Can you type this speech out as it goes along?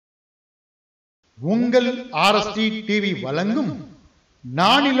உங்கள் RST TV வழங்கும்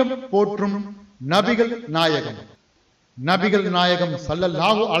நானிலம் போற்றும் நபிகள் நாயகம். நபிகள் நாயகம்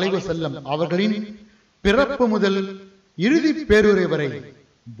ஸல்லல்லாஹு அலைஹி வஸல்லம் அவர்களின் பிறப்பு முதல் இறுதி பேருரை வரை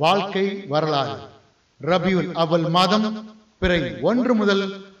வாழ்க்கை வரலாறு. ரபியுல் அவ்வல் மாதம் பிறை 1 முதல்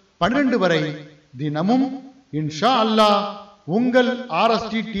 12 வரை தினமும் இன்ஷா அல்லாஹ் உங்கள்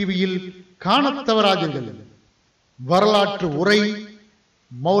ஆர்எஸ்டி டிவியில் காணத் தவறாதீர்கள். வரலாற்று உரை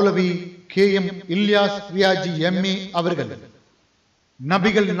மௌலவி KM இல்யாஸ் ரியாஜி MA அவர்கள்.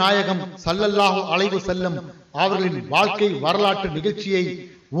 நபிகள் நாயகம் ஸல்லல்லாஹு அலைஹி வஸல்லம் அவர்களின் வாழ்க்கை வரலாற்று நிகழ்ச்சியை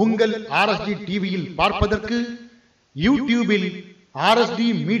உங்கள் ஆர்எஸ்டி டிவியில் பார்ப்பதற்கு யூடியூபில் ஆர்எஸ்டி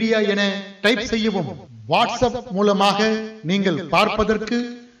மீடியா என டைப் செய்யவும். வாட்ஸ்அப் மூலமாக நீங்கள் பார்ப்பதற்கு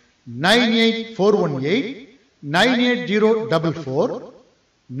 98418 98044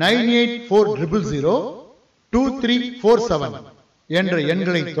 98400 2347 என்ற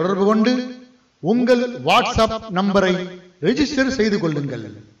எண்களை தொடர்பு கொண்டு உங்கள் வாட்ஸ்அப் நம்பரை ரெஜிஸ்டர் செய்து கொள்ளுங்கள்.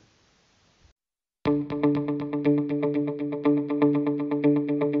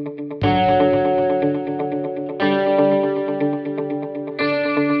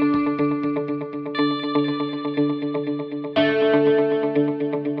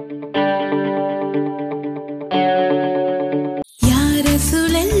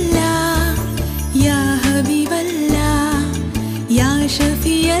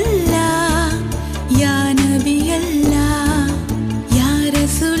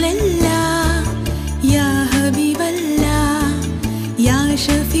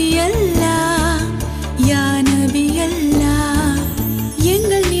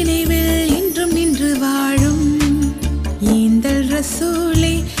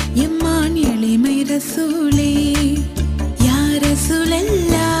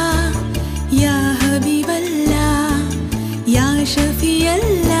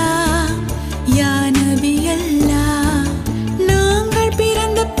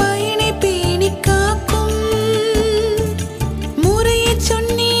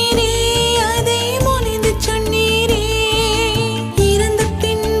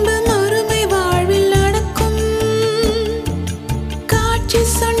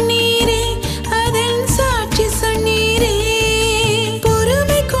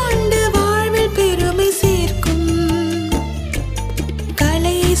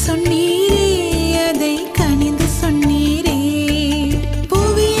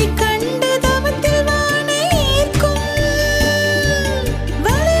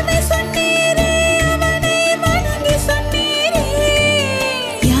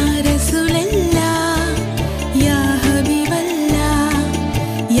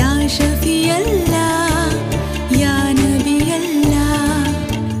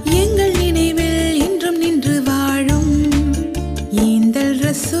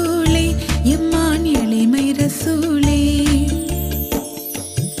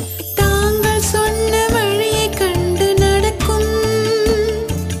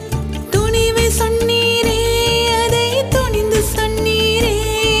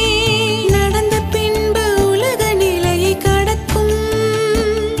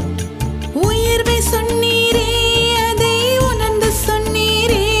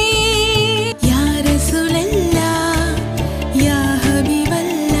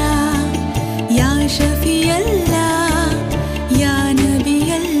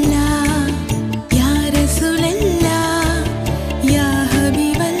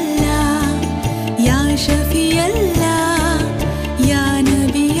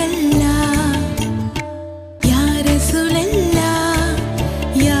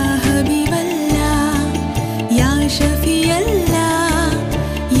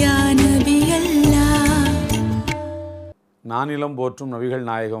 நானிலம் போற்றும் நபிகள்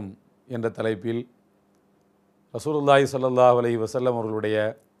நாயகம் என்ற தலைப்பில் ரசூலுல்லாஹி ஸல்லல்லாஹு அலைஹி வஸல்லம் அவர்களுடைய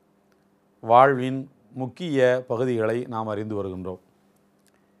வாழ்வின் முக்கிய பகுதிகளை நாம் அறிந்து வருகின்றோம்.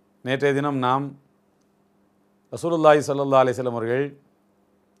 நேற்றைய தினம் நாம் ரசூலுல்லாஹி ஸல்லல்லாஹு அலைஹி வஸல்லம் அவர்கள்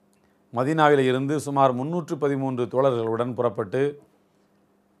மதீனாவில் இருந்து சுமார் 313 தோழர்களுடன் புறப்பட்டு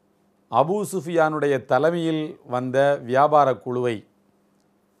அபூ சுஃபியானுடைய தலைமையில் வந்த வியாபார குழுவை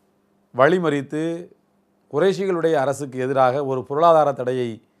வழிமறித்து குறைஷிகளுடைய அரசுக்கு எதிராக ஒரு பொருளாதார தடையை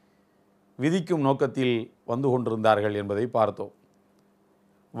விதிக்கும் நோக்கத்தில் வந்து கொண்டிருந்தார்கள் என்பதை பார்த்தோம்.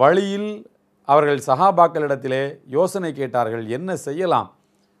 வழியில் அவர்கள் சஹாபாக்களிடத்திலே யோசனை கேட்டார்கள், என்ன செய்யலாம்,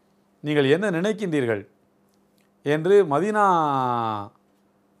 நீங்கள் என்ன நினைக்கின்றீர்கள் என்று மதீனா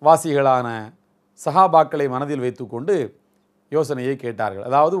வாசிகளான சஹாபாக்களை மனதில் வைத்து கொண்டு யோசனையை கேட்டார்கள்.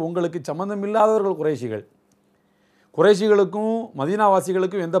 அதாவது உங்களுக்கு சம்பந்தமில்லாதவர்கள் குறைஷிகள், குறைஷிகளுக்கும்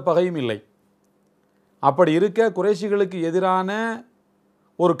மதீனாவாசிகளுக்கும் எந்த பகையும் இல்லை. அப்படி இருக்க குறைஷிகளுக்கு எதிரான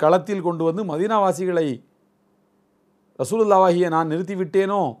ஒரு களத்தில் கொண்டு வந்து மதீனாவாசிகளை ரசூலுல்லாஹியை நான்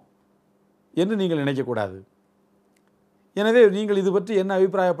நிறுத்திவிட்டேனோ என்று நீங்கள் நினைக்கக்கூடாது. எனவே நீங்கள் இது பற்றி என்ன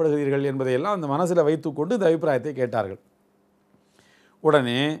அபிப்பிராயப்படுகிறீர்கள் என்பதையெல்லாம் அந்த மனசில் வைத்துக்கொண்டு இந்த அபிப்பிராயத்தை கேட்டார்கள்.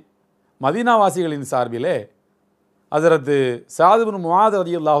 உடனே மதீனாவாசிகளின் சார்பிலே ஹஸரத் ஸஅத் இப்னு முஆத்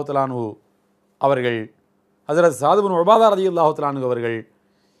ரலியல்லாஹு தஆலா அன்ஹு அவர்கள், ஹஸரத் ஸஅத் இப்னு உபாதா ரலியல்லாஹு தஆலா அன்ஹு அவர்கள்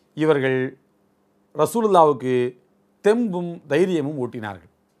இவர்கள் ரசூலுல்லாவுக்கு தெம்பும் தைரியமும்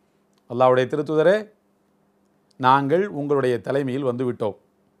ஊட்டினார்கள். அல்லாஹ்வுடைய திருத்தூதரே, நாங்கள் உங்களுடைய தலைமையில் வந்துவிட்டோம்.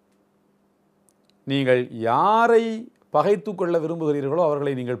 நீங்கள் யாரை பகைத்து கொள்ள விரும்புகிறீர்களோ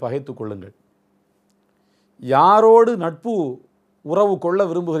அவர்களை நீங்கள் பகைத்து கொள்ளுங்கள். யாரோடு நட்பு உறவு கொள்ள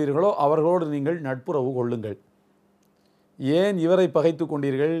விரும்புகிறீர்களோ அவர்களோடு நீங்கள் நட்புறவு கொள்ளுங்கள். ஏன் இவரை பகைத்து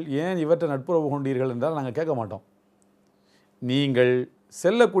கொண்டீர்கள், ஏன் இவற்றை நட்புறவு கொண்டீர்கள் என்றால் நாங்கள் கேட்க மாட்டோம். நீங்கள்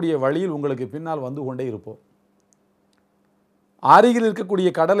செல்லக்கூடிய வழியில் உங்களுக்கு பின்னால் வந்து கொண்டே இருப்போம். அருகில் இருக்கக்கூடிய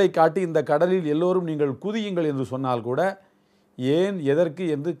கடலை காட்டி இந்த கடலில் எல்லோரும் நீங்கள் குதியுங்கள் என்று சொன்னால் கூட ஏன் எதற்கு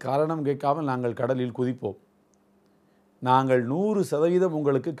என்று காரணம் கேட்காமல் நாங்கள் கடலில் குதிப்போம். நாங்கள் 100%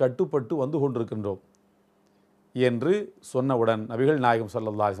 உங்களுக்கு கட்டுப்பட்டு வந்து கொண்டிருக்கின்றோம் என்று சொன்னவுடன் நபிகள் நாயகம்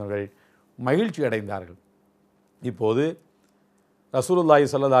ஸல்லல்லாஹு அலைஹி வஸல்லம் அவர்கள் மகிழ்ச்சி அடைந்தார்கள். இப்போது ரசூலுல்லாஹி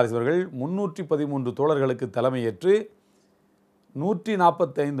ஸல்லல்லாஹு அலைஹி வஸல்லம் அவர்கள் 313 தோழர்களுக்கு தலைமையேற்று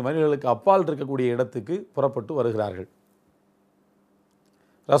 145 மைல்களுக்கு அப்பால் இருக்கக்கூடிய இடத்துக்கு புறப்பட்டு வருகிறார்கள்.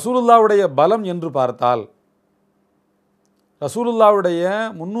 ரசூலுல்லாவுடைய பலம் என்று பார்த்தால், ரசூலுல்லாவுடைய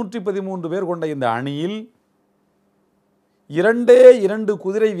 313 பேர் கொண்ட இந்த அணியில் 2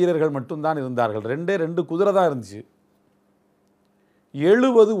 குதிரை வீரர்கள் மட்டும்தான் இருந்தார்கள். 2 குதிரை தான் இருந்துச்சு.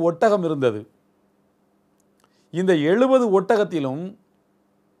 70 ஒட்டகம் இருந்தது. இந்த 70 ஒட்டகத்திலும்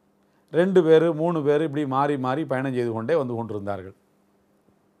 2 பேர் 3 பேர் இப்படி மாறி மாறி பயணம் செய்து கொண்டே வந்து கொண்டிருந்தார்கள்.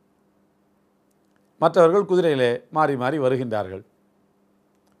 மற்றவர்கள் குதிரையிலே மாறி மாறி வருகின்றார்கள்.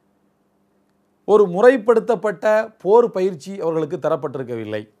 ஒரு முறைப்படுத்தப்பட்ட போர் பயிற்சி அவர்களுக்கு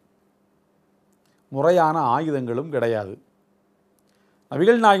தரப்பட்டிருக்கவில்லை. முறையான ஆயுதங்களும் கிடையாது.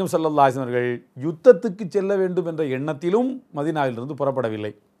 நபிகள் நாயகம் ஸல்லல்லாஹு அலைஹி வஸல்லம் அவர்கள் யுத்தத்துக்கு செல்ல வேண்டும் என்ற எண்ணத்திலும் மதீனாவிலிருந்து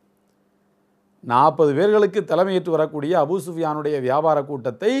புறப்படவில்லை. 40 பேர்களுக்கு தலைமையேற்று வரக்கூடிய அபூ சுஃபியானுடைய வியாபார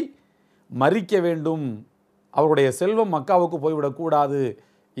கூட்டத்தை மறிக்க வேண்டும், அவருடைய செல்வம் மக்காவுக்கு போய்விடக்கூடாது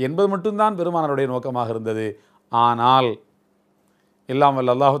என்பது மட்டும்தான் பெருமானாருடைய நோக்கமாக இருந்தது. ஆனால் எல்லாம்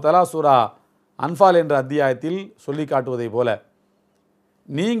வல்ல அல்லாஹு தஆலா சூரா அன்ஃபால் என்ற அத்தியாயத்தில் சொல்லி காட்டுவதை போல,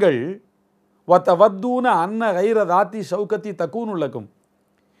 நீங்கள் வத்தவத்தூன அன்ன கைர தாத்தி ஷவுகத்தி தக்கூனுள்ளக்கும்,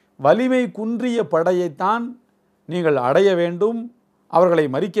 வலிமை குன்றிய படையைத்தான் நீங்கள் அடைய வேண்டும், அவர்களை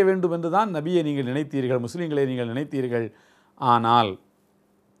மறிக்க வேண்டும் என்று தான் நபியை நீங்கள் நினைத்தீர்கள், முஸ்லீம்களை நீங்கள் நினைத்தீர்கள். ஆனால்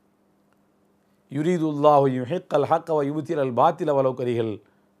யுரீதுல்லாஹு யுஹிக்கல் ஹக்க வ யுப்திலல் பாத்தில வலவ் கரிஹல்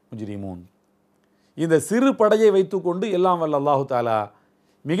முஜ்ரிமூன், இந்த சிறு படையை வைத்துக்கொண்டு எல்லாம் வல்ல அல்லாஹு தஆலா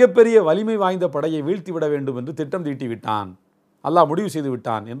மிகப்பெரிய வலிமை வாய்ந்த படையை வீழ்த்திவிட வேண்டும் என்று திட்டம் தீட்டி விட்டான், அல்லாஹ் முடிவு செய்து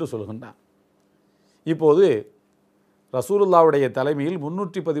விட்டான் என்று சொல்கின்றான். இப்போது ரசூலுல்லாவுடைய தலைமையில்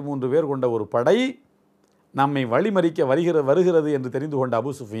 313 பேர் கொண்ட ஒரு படை நம்மை வழிமறிக்க வருகிறது என்று தெரிந்து கொண்ட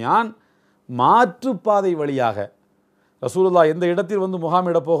அபூ சுஃபியான் மாற்றுப்பாதை வழியாக ரசூலுல்லாஹ் எந்த இடத்தில் வந்து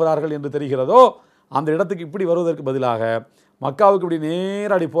முகாமிடப் போகிறார்கள் என்று தெரிகிறதோ அந்த இடத்துக்கு இப்படி வருவதற்கு பதிலாக, மக்காவுக்கு இப்படி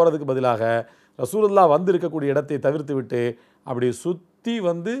நேராடி போகிறதுக்கு பதிலாக ரசூலுல்லாஹ் வந்து இருக்கக்கூடிய இடத்தை தவிர்த்து விட்டு அப்படி சுற்றி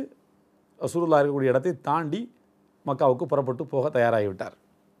வந்து ரசூலுல்லாஹ் இருக்கக்கூடிய இடத்தை தாண்டி மக்காவுக்கு புறப்பட்டு போக தயாராகிவிட்டார்.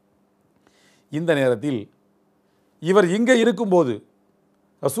 இந்த நேரத்தில் இவர் இங்கே இருக்கும்போது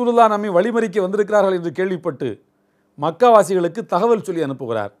ரசூலுல்லாஹ் நம்மை வழிமறிக்க வந்திருக்கிறார்கள் என்று கேள்விப்பட்டு மக்காவாசிகளுக்கு தகவல் சொல்லி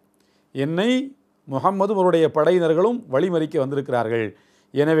அனுப்புகிறார். என்னை முஹம்மதும் அவருடைய படையினர்களும் வழிமறிக்க வந்திருக்கிறார்கள்,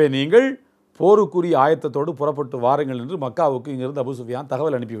 எனவே நீங்கள் போருக்குரிய ஆயத்தத்தோடு புறப்பட்டு வாருங்கள் என்று மக்காவுக்கு இங்கிருந்து அபூ சுஃபியான்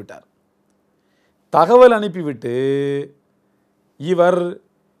தகவல் அனுப்பிவிட்டார். தகவல் அனுப்பிவிட்டு இவர்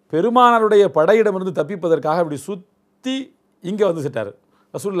பெருமானாருடைய படையிடமிருந்து தப்பிப்பதற்காக அப்படி சுற்றி இங்கே வந்து சிட்டார்.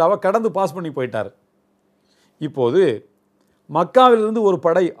 ரசூலுல்லாவை கடந்து பாஸ் பண்ணி போயிட்டார். இப்போது மக்காவிலிருந்து ஒரு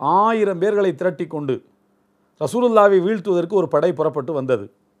படை 1000 பேர்களை திரட்டி கொண்டு ரசூலுல்லாவை வீழ்த்துவதற்கு ஒரு படை புறப்பட்டு வந்தது.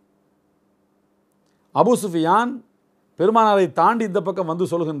 அபூ சுஃபியான் பெருமானாரை தாண்டி இந்த பக்கம் வந்து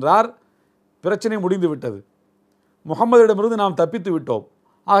சொல்கின்றார், பிரச்சனை முடிந்து விட்டது, முஹம்மதிடமிருந்து நாம் தப்பித்து விட்டோம்,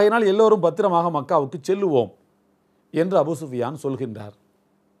 ஆகையினால் எல்லோரும் பத்திரமாக மக்காவுக்கு செல்லுவோம் என்று அபூ சுஃபியான் சொல்கின்றார்.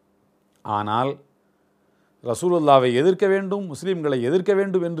 ஆனால் ரசூலுல்லாவை எதிர்க்க வேண்டும், முஸ்லீம்களை எதிர்க்க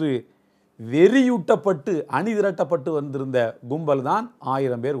வேண்டும் என்று வெறியூட்டப்பட்டு அணி திரட்டப்பட்டு வந்திருந்த கும்பல் தான்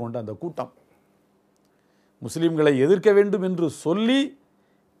 1000 பேர் கொண்ட அந்த கூட்டம். முஸ்லீம்களை எதிர்க்க வேண்டும் என்று சொல்லி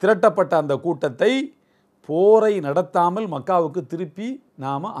திரட்டப்பட்ட அந்த கூட்டத்தை போரை நடத்தாமல் மக்காவுக்கு திருப்பி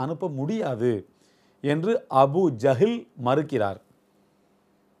நாம் அனுப்ப முடியாது என்று அபு ஜஹில் மறுக்கிறார்.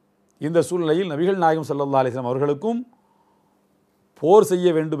 இந்த சூழ்நிலையில் நபிகள் நாயகம் ஸல்லல்லாஹு அலைஹி வஸல்லம் அவர்களுக்கும் போர் செய்ய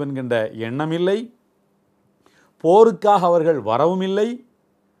வேண்டும் என்கின்ற எண்ணம் இல்லை, போருக்காக அவர்கள் வரவும் இல்லை.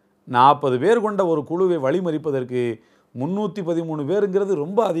 40 பேர் கொண்ட ஒரு குழுவை வழிமறிப்பதற்கு 313 பேருங்கிறது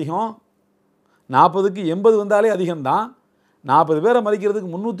ரொம்ப அதிகம். 40க்கு 80 வந்தாலே அதிகம்தான். 40 பேரை மறிக்கிறதுக்கு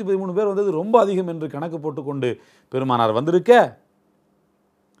 313 பேர் வந்தது ரொம்ப அதிகம் என்று கணக்கு போட்டுக்கொண்டு பெருமானார் வந்திருக்க,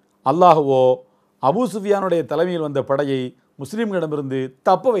 அல்லாஹ்வோ அபூ சுஃபியானுடைய தலைமையில் வந்த படையை முஸ்லிம்களிடமிருந்து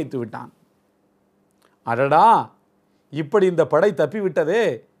தப்ப வைத்து விட்டான். அடடா, இப்படி இந்த படை தப்பிவிட்டதே,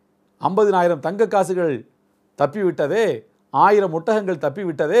 50,000 தங்க காசுகள் தப்பிவிட்டதே, 1000 ஒட்டகங்கள்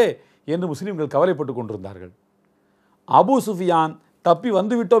தப்பிவிட்டதே என்று முஸ்லிம்கள் கவலைப்பட்டு கொண்டிருந்தார்கள். அபூ சுஃபியான் தப்பி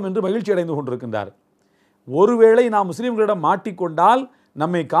வந்துவிட்டோம் என்று மகிழ்ச்சி அடைந்து கொண்டிருக்கின்றார். ஒருவேளை நாம் முஸ்லிம்களிடம் மாட்டிக்கொண்டால்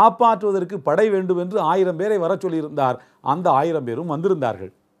நம்மை காப்பாற்றுவதற்கு படை வேண்டும் என்று 1000 பேரை வர சொல்லியிருந்தார். அந்த 1000 பேரும்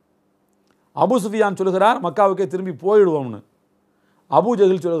வந்திருந்தார்கள். அபூ சுஃபியான் சொல்கிறார், மக்காவுக்கே திரும்பி போயிடுவோம்னு. அபூ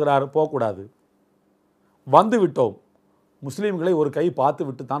ஜஹில் சொல்கிறார், போகக்கூடாது, வந்து விட்டோம், முஸ்லீம்களை ஒரு கை பார்த்து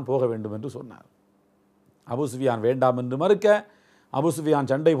விட்டு தான் போக வேண்டும் என்று சொன்னார். அபூ சுஃபியான் வேண்டாம் என்று மறுக்க, அபூ சுஃபியான்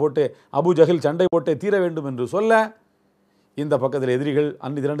சண்டை போட்டு, அபூ ஜஹில் சண்டை போட்டே தீர வேண்டும் என்று சொல்ல, இந்த பக்கத்தில் எதிரிகள்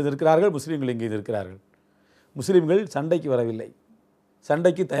அன்று திரண்டு நிற்கிறார்கள், முஸ்லீம்கள் இங்கே நிற்கிறார்கள். முஸ்லீம்கள் சண்டைக்கு வரவில்லை,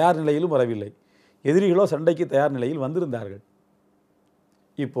 சண்டைக்கு தயார் நிலையிலும் வரவில்லை. எதிரிகளோ சண்டைக்கு தயார் நிலையில் வந்திருந்தார்கள்.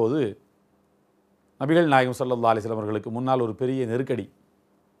 இப்போது நபிகள் நாயகம் ஸல்லல்லாஹு அலைஹி வஸல்லம் அவர்களுக்கு முன்னால் ஒரு பெரிய நெருக்கடி.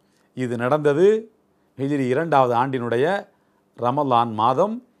 இது நடந்தது ஹிஜ்ரி 2வது ஆண்டினுடைய ரமலான்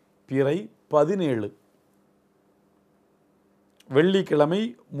மாதம் பிறை 17, வெள்ளிக்கிழமை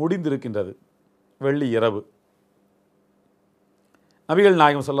முடிந்திருக்கின்றது, வெள்ளி இரவு. நபிகள்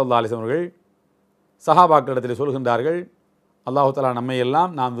நாயகம் ஸல்லல்லாஹு அலைஹி வஸல்லம் அவர்கள் சஹாபாக்களிடத்தில் சொல்கின்றார்கள், அல்லாஹ் தஆலா நம்மை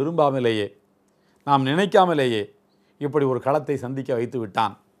எல்லாம் நாம் விரும்பாமலேயே, நாம் நினைக்காமலேயே இப்படி ஒரு களத்தை சந்திக்க வைத்து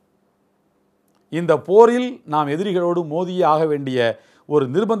விட்டான். இந்த போரில் நாம் எதிரிகளோடு மோதியே ஆக வேண்டிய ஒரு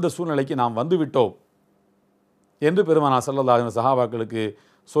நிர்பந்த சூழ்நிலைக்கு நாம் வந்துவிட்டோம் என்று பெருமானார் ஸல்லல்லாஹு அலைஹி வஸல்லம் சஹாபாக்களுக்கு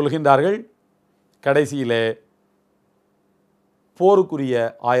சொல்கின்றார்கள். கடைசியிலே போருக்குரிய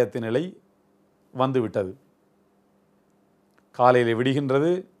ஆயத்த நிலை வந்துவிட்டது. காலையில்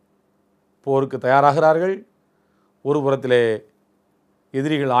விடுகின்றது, போருக்கு தயாராகிறார்கள். ஒரு புறத்திலே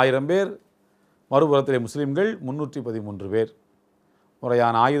எதிரிகள் 1000 பேர், மறுபுறத்திலே முஸ்லிம்கள் 313 பேர்.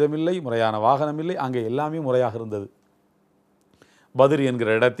 முறையான ஆயுதம் இல்லை, முறையான வாகனம் இல்லை, அங்கே எல்லாமே முறையாக இருந்தது. பத்ர் என்கிற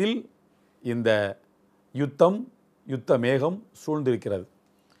இடத்தில் இந்த யுத்த மேகம் சூழ்ந்திருக்கிறது.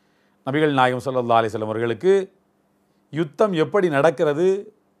 நபிகள் நாயகம் ஸல்லல்லாஹு அலைஹி வஸல்லம் அவர்களுக்கு யுத்தம் எப்படி நடக்கிறது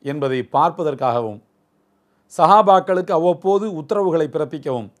என்பதை பார்ப்பதற்காகவும் சஹாபாக்களுக்கு அவ்வப்போது உத்தரவுகளை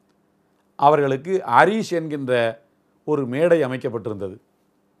பிறப்பிக்கவும் அவர்களுக்கு அரீஷ் என்கின்ற ஒரு மேடை அமைக்கப்பட்டிருந்தது.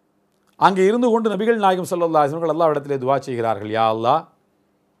 அங்கே இருந்து கொண்டு நபிகள் நாயகம் ஸல்லல்லாஹு அலைஹி வஸல்லம் அல்லாஹ்விடத்திலே துஆ செய்கிறார்கள், யா அல்லாஹ்,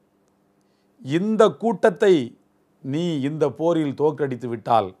 இந்த கூட்டத்தை நீ இந்த போரில் தோற்கடித்து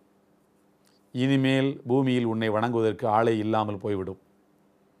விட்டால் இனிமேல் பூமியில் உன்னை வணங்குவதற்கு ஆளே இல்லாமல் போய்விடும்.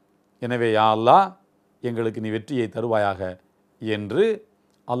 எனவே யா அல்லாஹ், எங்களுக்கு நீ வெற்றியை தருவாயாக என்று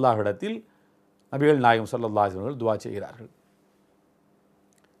அல்லாஹ்விடத்தில் நபிகள் நாயகம் ஸல்லல்லாஹு அலைஹி வஸல்லம் துஆ செய்கிறார்கள்.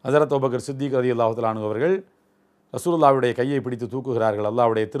 ஹஸரத் அபூபக்கர் சித்திக் ரலியல்லாஹு தஆலா அன்ஹு அவர்கள் ரசூலுல்லாஹ்வுடைய கையை பிடித்து தூக்குகிறார்கள்.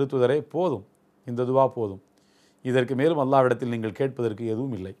 அல்லாஹ்வுடைய திருத்துதரே, போதும், இந்த துவா போதும், இதற்கு மேலும் அல்லாஹ்விடத்தில் நீங்கள் கேட்பதற்கு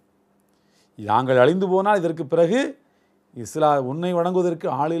எதுவும் இல்லை. நாங்கள் அழிந்து போனால் இதற்கு பிறகு உன்னை வணங்குவதற்கு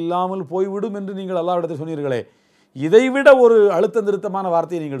ஆள் இல்லாமல் போய்விடும் என்று நீங்கள் அல்லாஹ்விடத்தில் சொன்னீர்களே, இதைவிட ஒரு அழுத்த நிறுத்தமான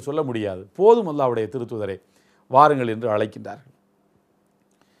வார்த்தையை நீங்கள் சொல்ல முடியாது. போதும் அல்லாஹ்வுடைய திருத்துதரே, வாருங்கள் என்று அழைக்கின்றார்கள்.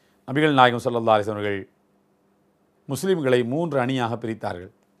 நபிகள் நாயகம் ஸல்லல்லாஹு அலைஹி வஸல்லம் அவர்கள் முஸ்லிம்களை 3 அணியாக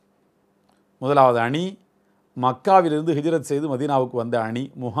பிரித்தார்கள். முதலாவது அணி மக்காவிலிருந்து ஹிஜ்ரத் செய்து மதீனாவுக்கு வந்த அணி,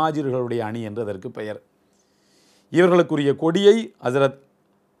 முஹாஜிர்களுடைய அணி என்று அதற்கு பெயர். இவர்களுக்குரிய கொடியை ஹஸரத்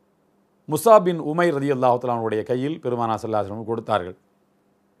முஸாப் பின் உமைர் ரலியல்லாஹு தஆலா அவருடைய கையில் பெருமானார் ஸல்லல்லாஹு அலைஹி வஸல்லம் கொடுத்தார்கள்.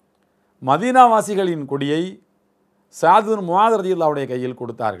 மதீனாவாசிகளின் கொடியை ஸஅத் பின் முஆத் ரலியல்லாஹு அவருடைய கையில்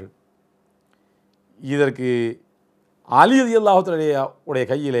கொடுத்தார்கள். இதற்கு அலி ரலியல்லாஹு தஆலா உடைய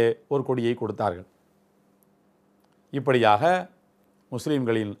கையிலே ஒரு கொடியை கொடுத்தார்கள். இப்படியாக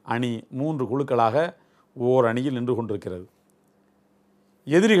முஸ்லிம்களின் அணி 3 குழுக்களாக ஓர் அணியில் நின்று கொண்டிருக்கிறது.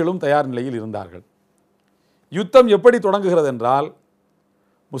 எதிரிகளும் தயார் நிலையில் இருந்தார்கள். யுத்தம் எப்படி தொடங்குகிறது என்றால்,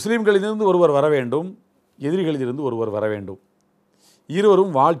 முஸ்லிம்களிலிருந்து ஒருவர் வர வேண்டும், எதிரிகளிலிருந்து ஒருவர் வர வேண்டும்,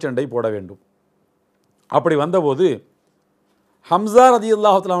 இருவரும் வாள் சண்டை போட வேண்டும். அப்படி வந்தபோது ஹம்ஸா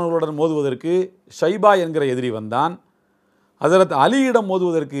ரலியல்லாஹு தஆலா அவர்களுடன் மோதுவதற்கு ஷைபா என்கிற எதிரி வந்தான். ஹஸரத் அலியிடம்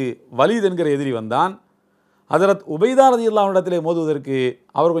மோதுவதற்கு வலீத் என்கிற எதிரி வந்தான். ஹஸரத் உபைதா ரலியல்லாஹு அன்ஹு இடத்திலே மோதுவதற்கு,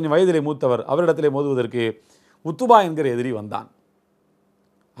 அவர் கொஞ்சம் வயதிலே மூத்தவர், அவரிடத்திலே மோதுவதற்கு உத்துபா என்கிற எதிரி வந்தான்.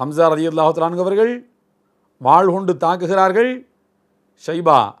 ஹம்ஸா ரலியல்லாஹு தஆலா அன்ஹு அவர்கள் வாள் கொண்டு தாக்குகிறார்கள்.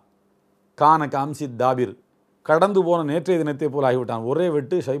 ஷைபா கான காம்சித் தாபிர், கடந்து போன நேற்றைய தினத்தை போல் ஆகிவிட்டான். ஒரே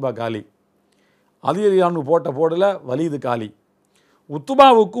வெட்டு, ஷைபா காலி. அலி ரலியல்லாஹு அன்ஹு போட்ட போடல வலீது காலி.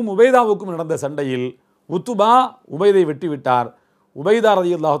 உத்துபாவுக்கும் உபைதாவுக்கும் நடந்த சண்டையில் உத்துபா உபைதை வெட்டிவிட்டார். உபைதா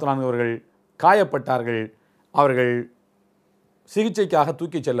ரலியல்லாஹு தஆலா அவர்கள் காயப்பட்டார்கள். அவர்கள் சிகிச்சைக்காக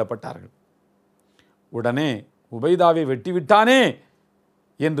தூக்கிச் செல்லப்பட்டார்கள். உடனே உபைதாவை வெட்டிவிட்டானே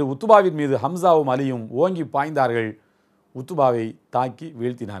என்று உத்துபாவின் மீது ஹம்சாவும் அலியும் ஓங்கி பாய்ந்தார்கள். உத்துபாவை தாக்கி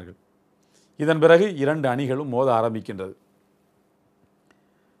வீழ்த்தினார்கள். இதன் பிறகு 2 அணிகளும் மோத ஆரம்பிக்கின்றது.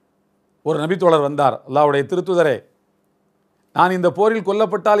 ஒரு நபித்தோழர் வந்தார். அல்லாஹ்வுடைய திருத்துதரே, நான் இந்த போரில்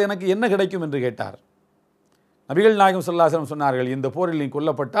கொல்லப்பட்டால் எனக்கு என்ன கிடைக்கும் என்று கேட்டார். நபிகள் நாயகம் ஸல்லல்லாஹு அலைஹி வஸல்லம் சொன்னார்கள், இந்த போரில் நீ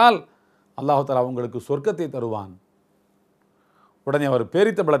கொல்லப்பட்டால் அல்லாஹ் தஆலா உங்களுக்கு சொர்க்கத்தை தருவான். உடனே அவர்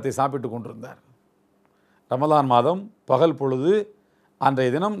பேரித்தம்பழத்தை சாப்பிட்டு கொண்டிருந்தார். ரமலான் மாதம் பகல் பொழுது அன்றைய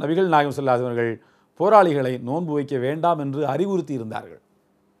தினம் நபிகள் நாயகம் ஸல்லல்லாஹு அலைஹி வஸல்லம் அவர்கள் போராளிகளை நோன்பு வைக்க வேண்டாம் என்று அறிவுறுத்தி இருந்தார்கள்.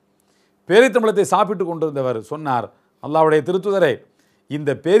 பேரித்தம்பழத்தை சாப்பிட்டு கொண்டிருந்தவர் சொன்னார், அல்லாஹ்வுடைய திருத்துதரே, இந்த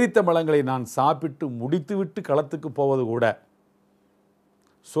பேரித்தம்பழங்களை நான் சாப்பிட்டு முடித்துவிட்டு களத்துக்கு போவது கூட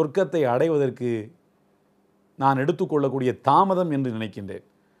சொர்க்கத்தை அடைவதற்கு நான் எடுத்துக்கொள்ளக்கூடிய தாமதம் என்று நினைக்கின்றேன்.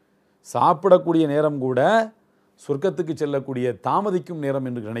 சாப்பிடக்கூடிய நேரம் கூட சொர்க்கத்துக்கு செல்லக்கூடிய தாமதிக்கும் நேரம்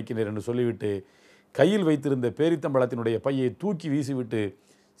என்று நினைக்கின்றேன் என்று சொல்லிவிட்டு கையில் வைத்திருந்த பேரித்தம்பழத்தினுடைய பையை தூக்கி வீசிவிட்டு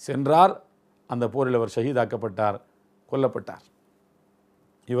சென்றார். அந்த போரில் அவர் ஷஹீதாக்கப்பட்டார், கொல்லப்பட்டார்.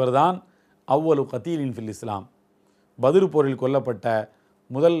 இவர்தான் அவ்வலு கத்தீலின் ஃபில் இஸ்லாம், பத்ர் போரில் கொல்லப்பட்ட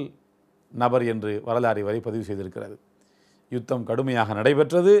முதல் நபர் என்று வரலாறு வரை பதிவு செய்திருக்கிறது. யுத்தம் கடுமையாக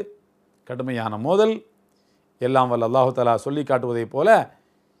நடைபெற்றது, கடுமையான மோதல். எல்லாம் வல்ல அல்லாஹு தஆலா சொல்லி காட்டுவதைப் போல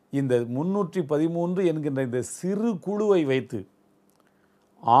இந்த 313 என்கின்ற இந்த சிறு குழுவை வைத்து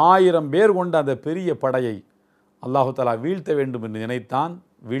 1000 பேர் கொண்ட அந்த பெரிய படையை அல்லாஹு தஆலா வீழ்த்த வேண்டும் என்று நினைத்தான்,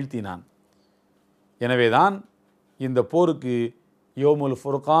 வீழ்த்தினான். எனவேதான் இந்த போருக்கு யோமுல்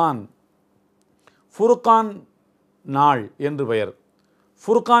ஃபுர்கான், ஃபுர்கான் நாள் என்று பெயர்.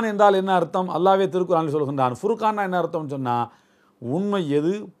 ஃபுர்கான் என்றால் என்ன அர்த்தம்? அல்லாஹ்வே திருக்குர்ஆனில் சொல்கின்றான். ஃபுர்கான்னா என்ன அர்த்தம் சொன்னால், உண்மை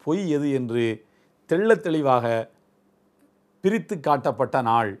எது பொய் எது என்று தெள்ளத் தெளிவாக பிரித்து காட்டப்பட்ட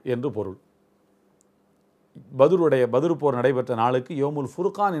நாள் என்று பொருள். பத்ர் போர் நடைபெற்ற நாளுக்கு யோமுல்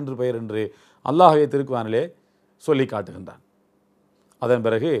ஃபுர்கான் என்று பெயர் என்று அல்லாஹ்வே திருக்குர்ஆனிலே சொல்லி காட்டுகின்றான். அதன்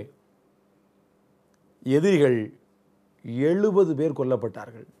பிறகு எதிரிகள் 70 பேர்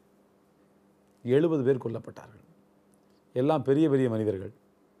கொல்லப்பட்டார்கள். 70 பேர் கொல்லப்பட்டார்கள். எல்லாம் பெரிய பெரிய மனிதர்கள்.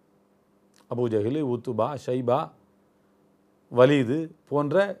 அபூ ஜஹில், உத்துபா, ஷைபா, வலீது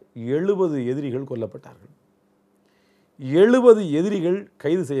போன்ற 70 எதிரிகள் கொல்லப்பட்டார்கள். 70 எதிரிகள்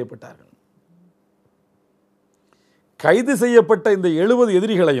கைது செய்யப்பட்டார்கள். கைது செய்யப்பட்ட இந்த 70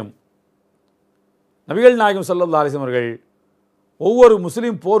 எதிரிகளையும் நபிகள் நாயகம் ஸல்லல்லாஹு அலைஹி வஸல்லம் அவர்கள் ஒவ்வொரு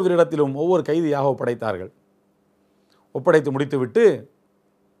முஸ்லிம் போர் வீரரிடத்திலும் ஒவ்வொரு கைதியாக ஒப்படைத்தார்கள். ஒப்படைத்து முடித்துவிட்டு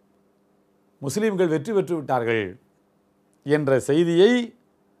முஸ்லிம்கள் வெற்றி பெற்று விட்டார்கள் என்ற செய்தியை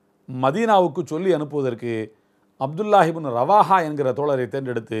மதீனாவுக்கு சொல்லி அனுப்புவதற்கு அப்துல்லாஹ் இப்னு ரவாஹா என்கிற தோழரை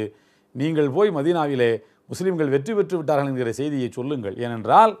தேர்ந்தெடுத்து, நீங்கள் போய் மதீனாவிலே முஸ்லிம்கள் வெற்றி பெற்று விட்டார்கள் என்கிற செய்தியை சொல்லுங்கள்.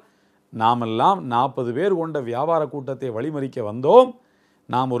 ஏனென்றால் நாமெல்லாம் 40 பேர் கொண்ட வியாபார கூட்டத்தை வழிமறிக்க வந்தோம்,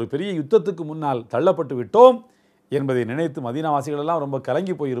 நாம் ஒரு பெரிய யுத்தத்துக்கு முன்னால் தள்ளப்பட்டு விட்டோம் என்பதை நினைத்து மதீனாவாசிகள் எல்லாம் ரொம்ப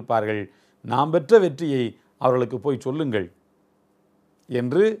கலங்கி போயிருப்பார்கள். நாம் பெற்ற வெற்றியை அவர்களுக்கு போய் சொல்லுங்கள்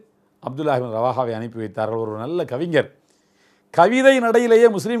என்று அப்துல்லாஹ் இப்னு ரவாஹாவை அனுப்பி வைத்தார்கள். ஒரு நல்ல கவிஞர். கவிதை நடையிலேயே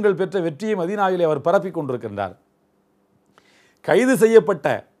முஸ்லிம்கள் பெற்ற வெற்றியை மதீனாவிலே அவர் பரப்பிக் கொண்டிருக்கின்றார். கைது செய்யப்பட்ட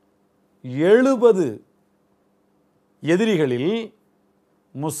 70 எதிரிகளில்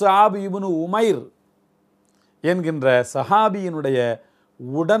முஸாப் இப்னு உமைர் என்கின்ற சஹாபியினுடைய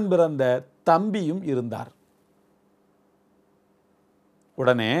உடன் பிறந்த தம்பியும் இருந்தார்.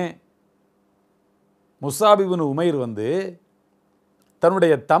 உடனே முஸாப் இப்னு உமைர் வந்து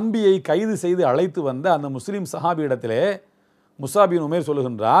தன்னுடைய தம்பியை கைது செய்து அழைத்து வந்த அந்த முஸ்லீம் சஹாபியிடத்திலே முஸாப் இப்னு உமைர்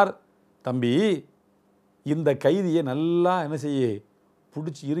சொல்லுகின்றார், தம்பி, இந்த கைதியை நல்லா என்ன செய்ய,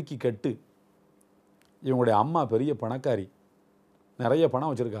 பிடிச்சி இறுக்கி கட்டு. இவங்களுடைய அம்மா பெரிய பணக்காரி, நிறைய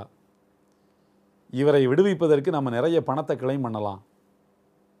பணம் வச்சுருக்கா. இவரை விடுவிப்பதற்கு நம்ம நிறைய பணத்தை கிளைம் பண்ணலாம்,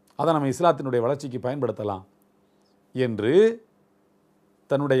 அதை நம்ம இஸ்லாத்தினுடைய வளர்ச்சிக்கு பயன்படுத்தலாம் என்று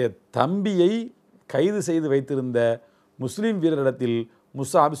தன்னுடைய தம்பியை கைது செய்து வைத்திருந்த முஸ்லீம் வீரரிடத்தில்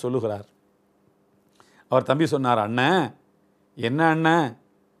முஸாப் சொல்லுகிறார். அவர் தம்பி சொன்னார், அண்ணன், என்ன அண்ணன்,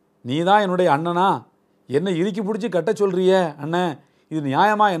 நீ தான் என்னுடைய அண்ணனா, என்னை இறுக்கி பிடிச்சி கட்ட சொல்றிய அண்ணன், இது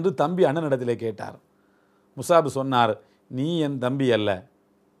நியாயமா என்று தம்பி அண்ணனிடத்திலே கேட்டார். முஸாப் சொன்னார், நீ என் தம்பி அல்ல,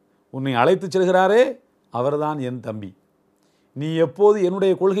 உன்னை அழைத்து செல்கிறாரே அவர்தான் என் தம்பி. நீ எப்போது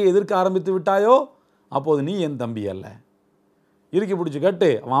என்னுடைய கொள்கையை எதிர்க்க ஆரம்பித்து விட்டாயோ அப்போது நீ என் தம்பி அல்ல, இறுக்கி பிடிச்சி கட்டு,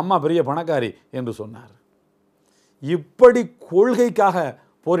 அவன் அம்மா பெரிய பணக்காரி என்று சொன்னார். இப்படி கொள்கைக்காக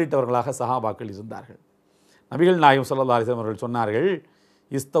போரிட்டவர்களாக சஹாபாக்கள் இருந்தார்கள். நபிகள் நாயகம் ஸல்லல்லாஹு அலைஹி வஸல்லம் அவர்கள் சொன்னார்கள்,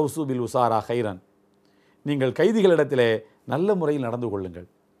 இஸ்தௌசு பில் உசாரா கைரன், நீங்கள் கைதிகளிடத்திலே நல்ல முறையில் நடந்து கொள்ளுங்கள்.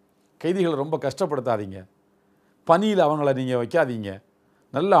 கைதிகளை ரொம்ப கஷ்டப்படுத்தாதீங்க, பனியில் அவங்கள நீங்கள் வைக்காதீங்க,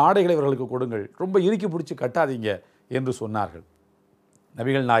 நல்ல ஆடைகளை இவர்களுக்கு கொடுங்கள், ரொம்ப இறுக்கி பிடிச்சி கட்டாதீங்க என்று சொன்னார்கள்.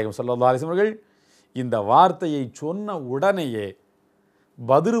 நபிகள் நாயகம் ஸல்லல்லாஹு அலைஹி வஸல்லம் அவர்கள் இந்த வார்த்தையை சொன்ன உடனேயே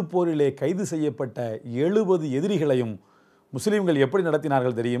பத்ரு போரிலே கைது செய்யப்பட்ட 70 எதிரிகளையும் முஸ்லிம்கள் எப்படி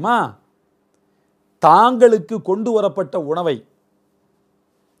நடத்தினார்கள் தெரியுமா? தங்களுக்கு கொண்டு வரப்பட்ட உணவை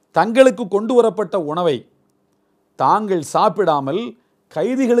தாங்கள் சாப்பிடாமல்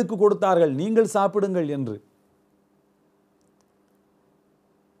கைதிகளுக்கு கொடுத்தார்கள், நீங்கள் சாப்பிடுங்கள் என்று.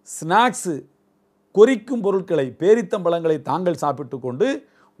 ஸ்நாக்ஸு, கொறிக்கும் பொருட்களை, பேரித்தம்பழங்களை தாங்கள் சாப்பிட்டு கொண்டு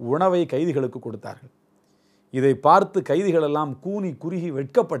உணவை கைதிகளுக்கு கொடுத்தார்கள். இதை பார்த்து கைதிகள் எல்லாம் கூனி குறுகி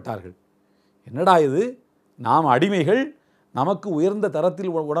வெட்கப்பட்டார்கள். என்னடா இது, நாம் அடிமைகள், நமக்கு உயர்ந்த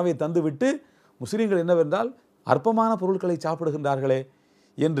தரத்தில் உணவை தந்துவிட்டு முஸ்லீம்கள் என்னவென்றால் அற்பமான பொருட்களை சாப்பிடுகின்றார்களே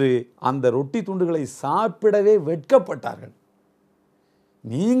என்று அந்த ரொட்டி துண்டுகளை சாப்பிடவே வெட்கப்பட்டார்கள்.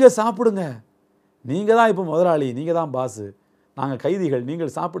 நீங்கள் சாப்பிடுங்க, நீங்கள் தான் இப்போ முதலாளி, நீங்கள் தான் பாஸு, நாங்கள் கைதிகள்,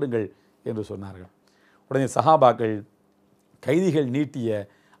 நீங்கள் சாப்பிடுங்கள் என்று சொன்னார்கள். உடனே சஹாபாக்கள் கைதிகள் நீட்டிய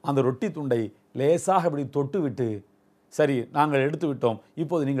அந்த ரொட்டி துண்டை லேசாக இப்படி தொட்டு விட்டு, சரி நாங்கள் எடுத்து விட்டோம்,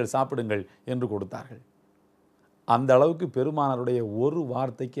 இப்போது நீங்கள் சாப்பிடுங்கள் என்று கொடுத்தார்கள். அந்த அளவுக்கு பெருமானாருடைய ஒரு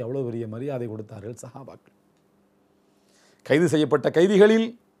வார்த்தைக்கு அவ்வளோ பெரிய மரியாதை கொடுத்தார்கள் சஹாபாக்கள். கைது செய்யப்பட்ட கைதிகளில்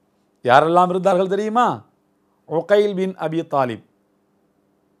யாரெல்லாம் இருந்தார்கள் தெரியுமா? உகைல் பின் அபி தாலிப்,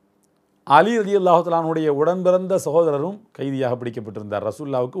 அலி ரலியல்லாஹு தஆலா அன்ஹுடைய உடன் பிறந்த சகோதரரும் கைதியாக பிடிக்கப்பட்டிருந்தார்.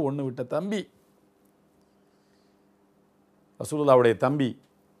 ரசூலுல்லாவுக்கு ஒன்று விட்ட தம்பி, ரசூலுல்லாவுடைய தம்பி,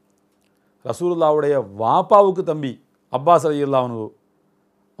 ரசூலுல்லாவுடைய வாப்பாவுக்கு தம்பி அப்பாஸ் ரலியல்லாஹு அன்ஹு,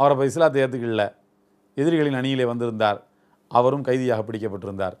 அவரை இப்போ இஸ்லாத்தை ஏற்றுக்கல, எதிரிகளின் அணியிலே வந்திருந்தார், அவரும் கைதியாக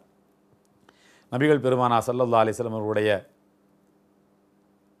பிடிக்கப்பட்டிருந்தார். நபிகள் பெருமானா ஸல்லல்லாஹு அலைஹி வஸல்லம் அவருடைய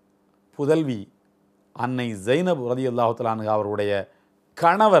புதல்வி அன்னை ஜைனப் ரலியல்லாஹு தஆலா அன்ஹா அவருடைய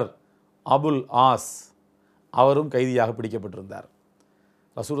கணவர் அபுல் ஆஸ், அவரும் கைதியாக பிடிக்கப்பட்டிருந்தார்.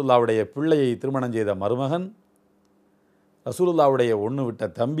 ரசூலுல்லாவுடைய பிள்ளையை திருமணம் செய்த மருமகன், ரசூலுல்லாவுடைய ஒன்று விட்ட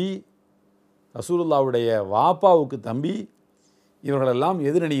தம்பி, ரசூலுல்லாவுடைய வாப்பாவுக்கு தம்பி, இவர்களெல்லாம்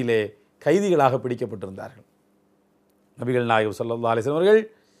எதிரணியிலே கைதிகளாக பிடிக்கப்பட்டிருந்தார்கள். நபிகள் நாயகம் ஸல்லல்லாஹு அலைஹி வஸல்லம் அவர்கள்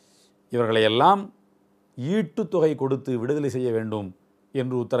இவர்களையெல்லாம் ஈட்டுத்தொகை கொடுத்து விடுதலை செய்ய வேண்டும்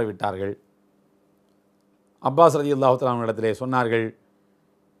என்று உத்தரவிட்டார்கள். அப்பாஸ் ரலியல்லாஹு தஆலா இடத்திலே சொன்னார்கள்,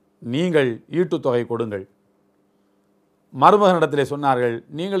 நீங்கள் ஈட்டுத்தொகை கொடுங்கள். மருமகனிடத்திலே சொன்னார்கள்,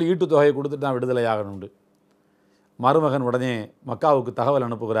 நீங்கள் ஈட்டுத்தொகையை கொடுத்துட்டு தான் விடுதலையாகணுண்டு. மருமகன் உடனே மக்காவுக்கு தகவல்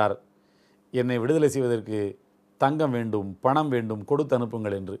அனுப்புகிறார், என்னை விடுதலை செய்வதற்கு தங்கம் வேண்டும், பணம் வேண்டும், கொடுத்து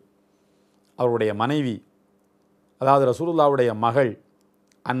அனுப்புங்கள் என்று. அவருடைய மனைவி, அதாவது ரசூலுல்லாவுடைய மகள்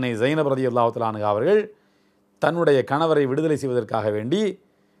அன்னை ஜைனப் ரலியல்லாஹு தஆலா அன்ஹா அவர்கள் தன்னுடைய கணவரை விடுதலை செய்வதற்காக வேண்டி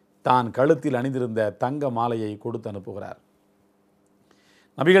தான் கழுத்தில் அணிந்திருந்த தங்க மாலையை கொடுத்து அனுப்புகிறார்.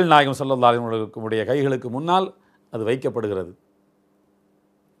 நபிகள் நாயகம் ஸல்லல்லாஹு அலைஹி வஸல்லம் கைகளுக்கு முன்னால் அது வைக்கப்படுகிறது.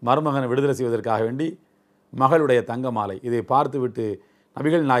 மருமகனை விடுதலை செய்வதற்காக வேண்டி மகளுடைய தங்க மாலை. இதை பார்த்துவிட்டு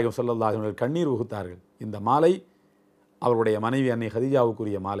நபிகள் நாயகம் ஸல்லல்லாஹு அலைஹி வஸல்லம் கண்ணீர் உகுத்தார்கள். இந்த மாலை அவருடைய மனைவி அன்னை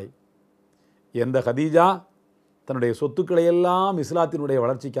ஹதீஜாவுக்குரிய மாலை. எந்த ஹதீஜா தன்னுடைய சொத்துக்களை எல்லாம் இஸ்லாத்தினுடைய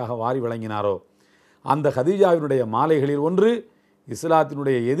வளர்ச்சிக்காக வாரி வழங்கினாரோ அந்த ஹதீஜாவினுடைய மாலைகளில் ஒன்று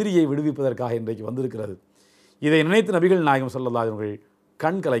இஸ்லாத்தினுடைய எதிரியை விடுவிப்பதற்காக இன்றைக்கு வந்திருக்கிறது. இதை நினைத்து நபிகள் நாயகம் ஸல்லல்லாஹு அலைஹி வஸல்லம்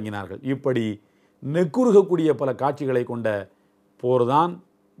கண் கலங்கினார்கள். இப்படி நெக்குருகக்கூடிய பல காட்சிகளை கொண்ட போர்தான்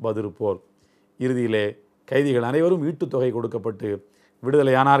பத்ரு போர். இறுதியிலே கைதிகள் அனைவரும் ஈட்டுத்தொகை கொடுக்கப்பட்டு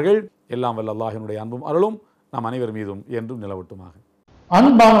விடுதலையானார்கள். எல்லாம் வல்ல அல்லாஹ்வினுடைய அன்பும் அருளும் நம் அனைவர் மீதும் என்றும் நிலவட்டுமாக.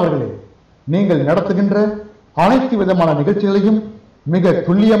 அன்பானவர்களே, நீங்கள் நடத்துகின்ற அனைத்து விதமான நிகழ்ச்சிகளையும் மிக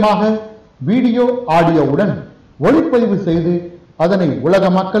துல்லியமாக வீடியோ ஆடியோவுடன் ஒளிப்பதிவு செய்து அதனை உலக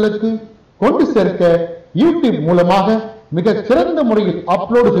மக்களுக்கு கொண்டு சேர்க்க யூடியூப் மூலமாக மிக சிறந்த முறையில்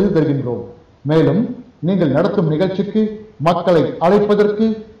அப்லோடு செய்து தருகின்றோம். மேலும் நீங்கள் நடத்தும் நிகழ்ச்சிக்கு மக்களை அழைப்பதற்கு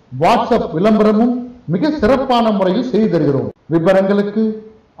வாட்ஸ்அப் விளம்பரமும் மிக சிறப்பான முறையில் செய்து தருகிறோம். விவரங்களுக்கு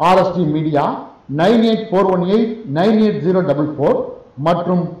RSD மீடியா 9841898044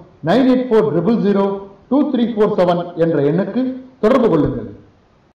 மற்றும் 9840002347 என்ற எண்ணுக்கு தொடர்பு கொள்ளுங்கள்.